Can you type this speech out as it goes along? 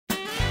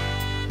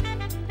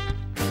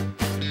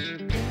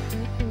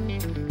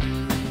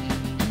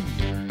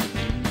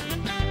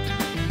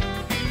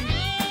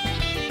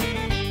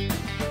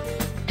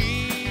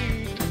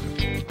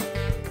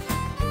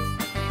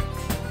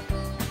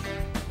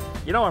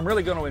You know, I'm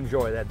really going to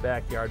enjoy that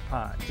backyard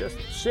pond, just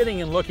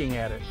sitting and looking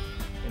at it.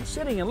 And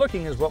sitting and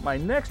looking is what my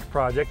next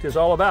project is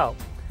all about.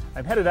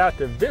 I'm headed out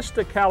to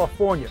Vista,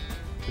 California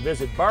to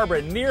visit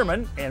Barbara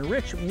Neerman and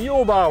Rich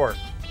Muehlbauer.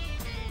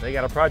 They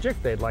got a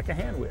project they'd like a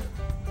hand with.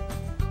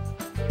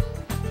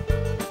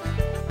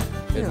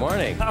 Good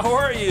morning. How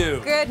are you?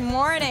 Good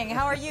morning.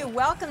 How are you?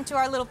 Welcome to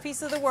our little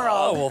piece of the world.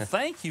 Oh, well,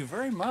 thank you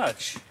very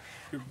much.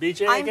 You're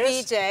BJ, I'm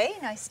BJ.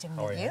 Nice to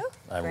meet you.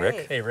 I'm Great.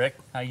 Rick. Hey, Rick.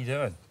 How you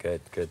doing?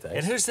 Good, thanks.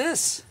 And who's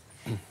this?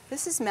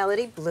 This is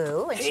Melody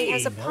Blue, and she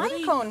has a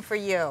pine cone for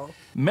you.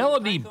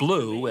 Melody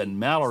Blue and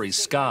Mallory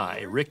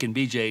Sky, Rick and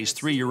BJ's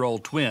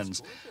 3-year-old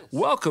twins,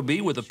 welcome me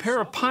with a pair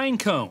of pine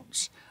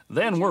cones.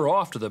 Then we're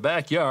off to the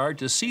backyard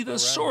to see the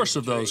source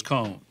of those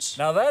cones.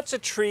 Now that's a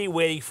tree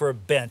waiting for a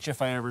bench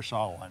if I ever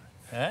saw one.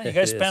 You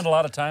guys spend a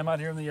lot of time out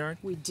here in the yard?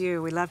 We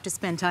do. We love to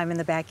spend time in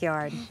the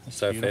backyard.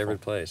 It's our favorite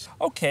place.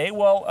 Okay,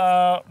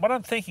 well, what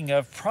I'm thinking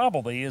of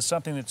probably is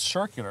something that's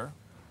circular,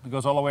 that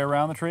goes all the way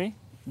around the tree,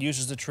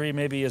 uses the tree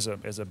maybe as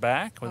a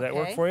back. Would that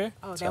work for you?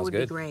 Oh, that would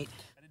be great.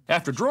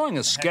 After drawing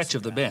a sketch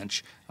of the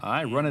bench,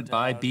 I run it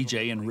by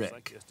BJ and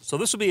Rick. So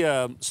this will be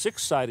a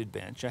 6-sided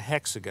bench, a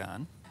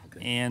hexagon,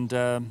 and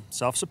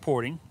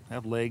self-supporting.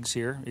 Have legs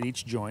here at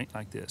each joint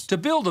like this. To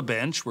build a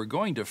bench, we're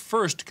going to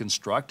first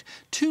construct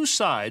 2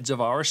 sides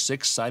of our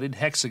 6-sided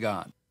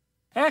hexagon.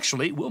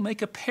 Actually, we'll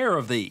make a pair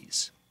of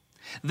these.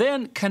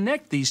 Then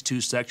connect these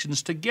 2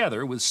 sections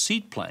together with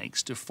seat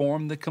planks to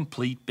form the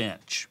complete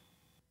bench.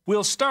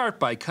 We'll start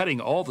by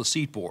cutting all the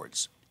seat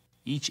boards.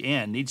 Each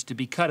end needs to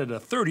be cut at a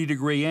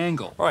 30-degree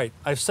angle. All right,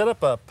 I've set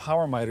up a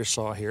power miter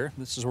saw here.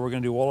 This is where we're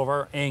going to do all of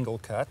our angle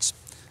cuts.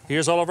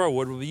 Here's all of our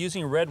wood. We'll be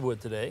using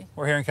redwood today.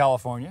 We're here in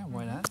California.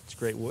 Why not? It's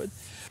great wood.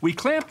 We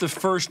clamp the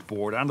first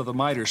board onto the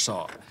miter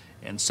saw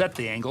and set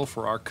the angle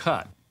for our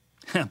cut.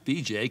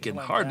 BJ can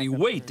hardly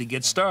wait to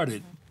get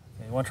started.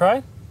 Okay, you want to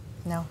try?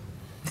 No.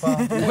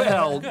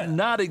 Well,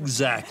 not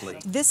exactly.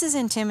 This is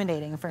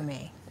intimidating for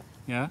me.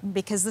 Yeah?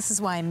 Because this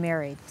is why I'm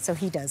married, so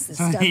he does this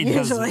stuff He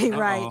does usually, it.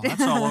 right?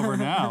 That's all over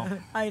now.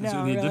 I know, It's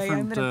gonna be really.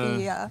 I'm different,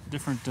 going to be,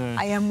 different.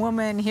 I am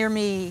woman, hear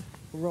me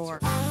roar.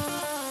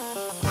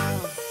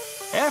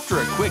 After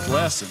a quick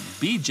lesson,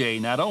 BJ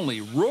not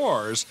only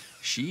roars,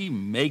 she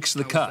makes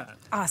the cut.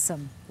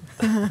 Awesome.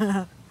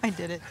 I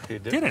did it. You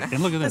did it. And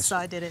look at this.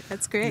 I did it.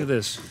 That's great. Look at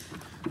this.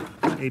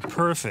 A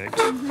perfect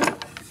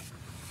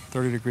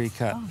 30-degree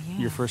cut. Oh, yeah.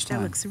 Your first time.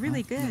 That looks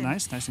really good.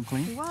 Nice and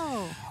clean.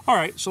 Whoa. All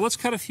right, so let's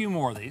cut a few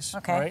more of these.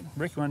 Okay. All right,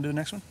 Rick, you want to do the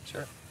next one?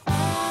 Sure.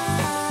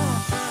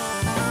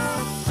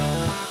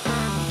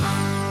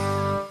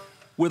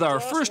 With our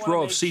first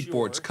row of seat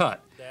boards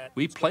cut,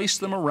 we place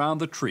them around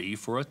the tree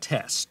for a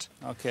test.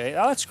 Okay,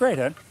 oh, that's great,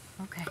 Ed.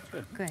 Okay,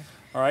 good.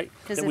 All right,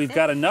 we've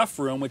got enough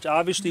room, which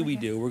obviously we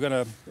do.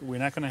 We're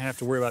not gonna have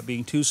to worry about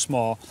being too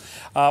small.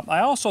 I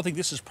also think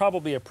this is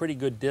probably a pretty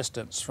good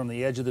distance from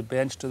the edge of the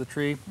bench to the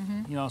tree,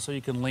 you know, so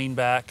you can lean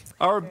back.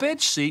 Our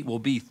bench seat will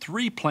be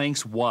 3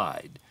 planks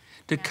wide.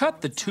 To cut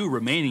the 2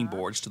 remaining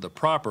boards to the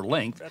proper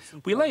length,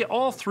 we lay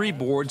all 3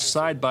 boards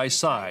side by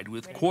side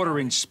with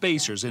 1/4-inch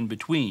spacers in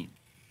between.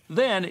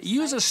 Then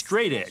use a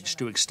straight edge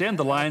to extend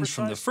the lines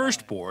from the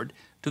first board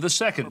to the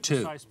second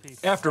 2.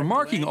 After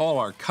marking all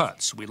our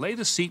cuts, we lay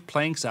the seat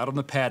planks out on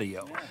the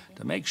patio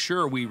to make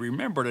sure we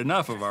remembered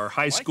enough of our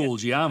high school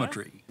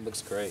geometry.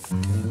 Looks great.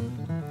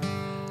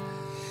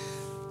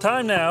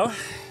 Time now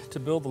to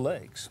build the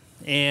legs.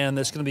 And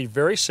it's going to be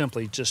very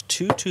simply just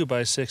 2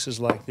 2x6s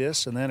like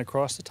this, and then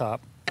across the top,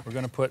 we're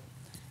going to put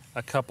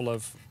a couple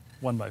of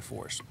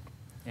 1x4s.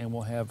 And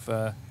we'll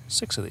have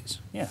 6 of these.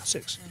 Yeah,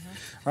 6.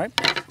 All right,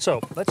 so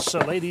let's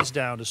lay these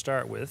down to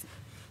start with.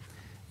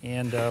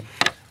 And I'm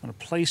going to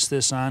place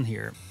this on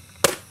here.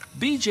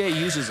 BJ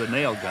uses a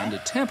nail gun to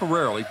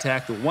temporarily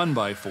tack the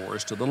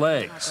 1x4s to the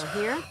legs.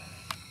 Go here.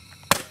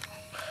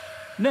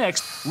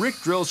 Next, Rick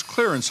drills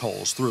clearance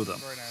holes through them.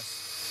 Very nice.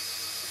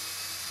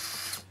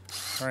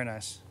 Very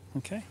nice.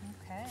 Okay.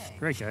 Okay.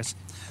 Great, guys.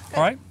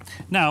 All right,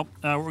 now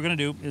what we're going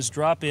to do is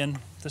drop in,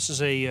 this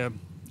is a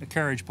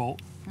carriage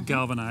bolt,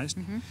 galvanized.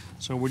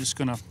 So we're just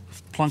going to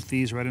plunk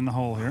these right in the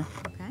hole here.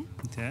 Okay.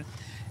 Okay.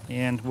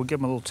 And we'll give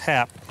them a little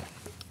tap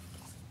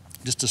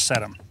just to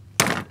set them.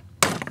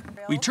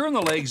 We turn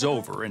the legs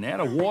over and add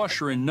a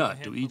washer and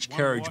nut to each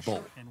carriage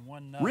bolt.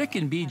 Rick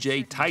and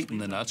BJ tighten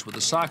the nuts with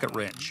a socket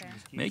wrench,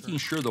 making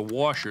sure the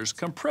washers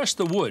compress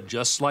the wood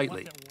just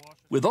slightly.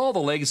 With all the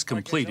legs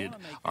completed,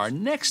 our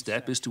next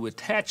step is to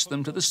attach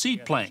them to the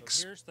seat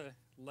planks.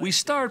 We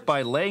start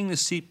by laying the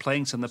seat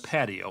planks on the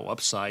patio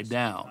upside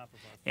down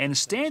and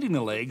standing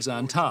the legs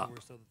on top.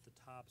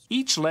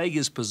 Each leg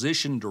is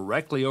positioned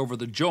directly over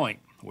the joint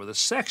where the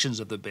sections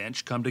of the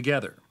bench come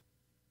together.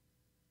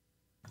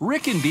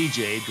 Rick and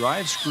BJ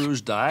drive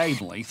screws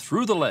diagonally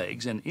through the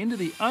legs and into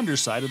the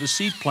underside of the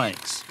seat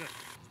planks.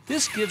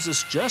 This gives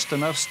us just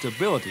enough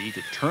stability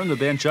to turn the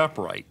bench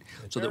upright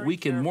so that we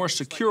can more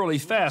securely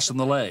fasten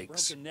the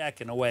legs. Broken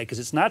neck in a way because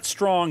it's not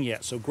strong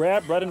yet, so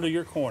grab right into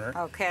your corner.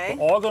 Okay.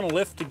 We're all going to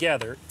lift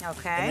together.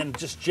 Okay. And then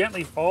just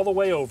gently all the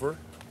way over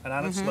and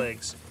on its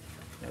legs.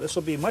 Now, this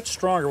will be much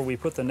stronger when we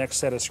put the next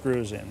set of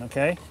screws in,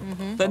 okay?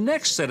 The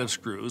next set of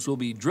screws will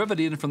be driven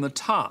in from the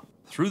top,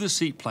 through the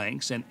seat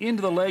planks, and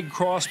into the leg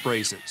cross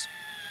braces.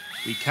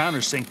 We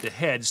countersink the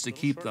heads to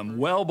keep them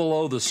well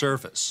below the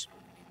surface.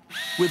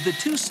 With the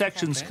two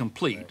sections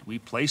complete, we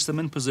place them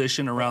in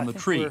position around the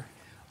tree,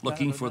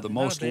 looking for the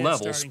most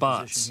level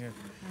spots.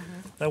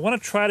 What I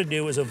want to try to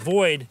do is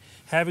avoid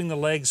having the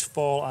legs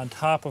fall on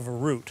top of a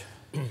root,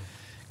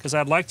 because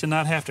I'd like to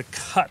not have to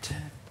cut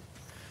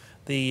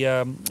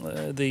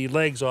the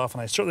legs off,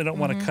 and I certainly don't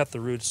want to cut the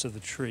roots of the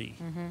tree.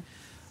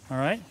 All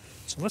right,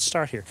 so let's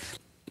start here.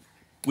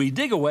 We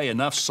dig away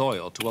enough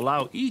soil to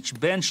allow each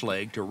bench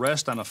leg to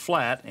rest on a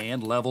flat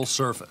and level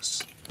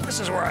surface. This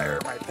is where I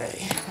earn my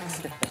pay.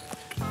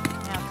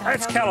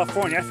 That's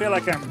California. I feel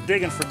like I'm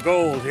digging for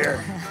gold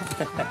here.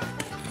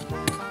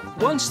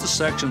 Once the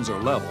sections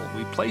are level,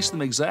 we place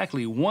them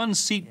exactly one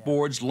seat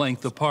board's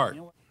length apart,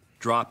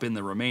 drop in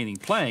the remaining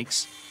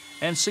planks,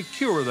 and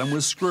secure them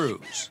with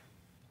screws.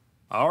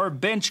 Our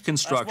bench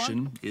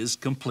construction is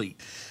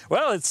complete.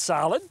 Well, it's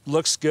solid,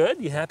 looks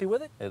good. You happy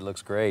with it? It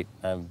looks great.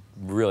 I'm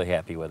really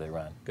happy with it,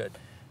 Ron. Good.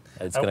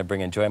 It's going to bring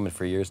enjoyment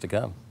for years to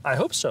come. I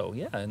hope so,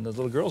 yeah, and the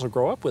little girls will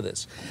grow up with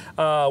this.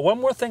 One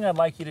more thing I'd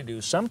like you to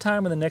do,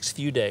 sometime in the next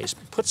few days,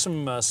 put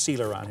some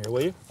sealer on here,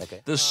 will you?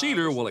 Okay. The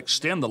sealer will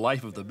extend the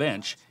life of the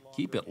bench,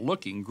 keep it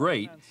looking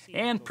great,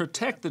 and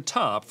protect the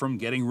top from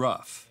getting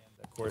rough.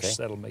 Of course,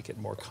 that'll make it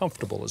more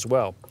comfortable as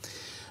well.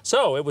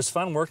 So, it was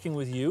fun working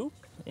with you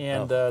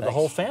and the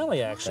whole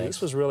family, actually. Thanks.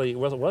 This was really,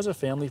 well, it was a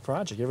family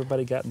project.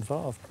 Everybody got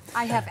involved.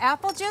 I have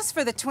apple juice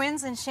for the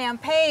twins and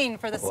champagne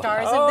for the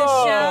stars of Oh,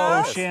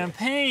 the show.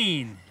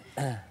 champagne.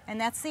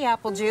 And that's the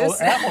apple juice.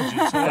 Oh, apple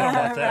juice. I don't know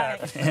about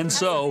that. And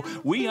so,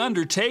 we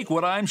undertake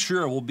what I'm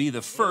sure will be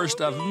the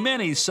first of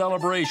many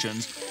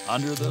celebrations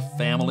under the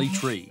family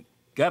tree.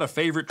 Got a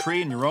favorite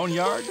tree in your own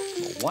yard?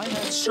 Well, why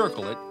not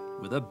circle it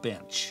with a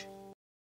bench?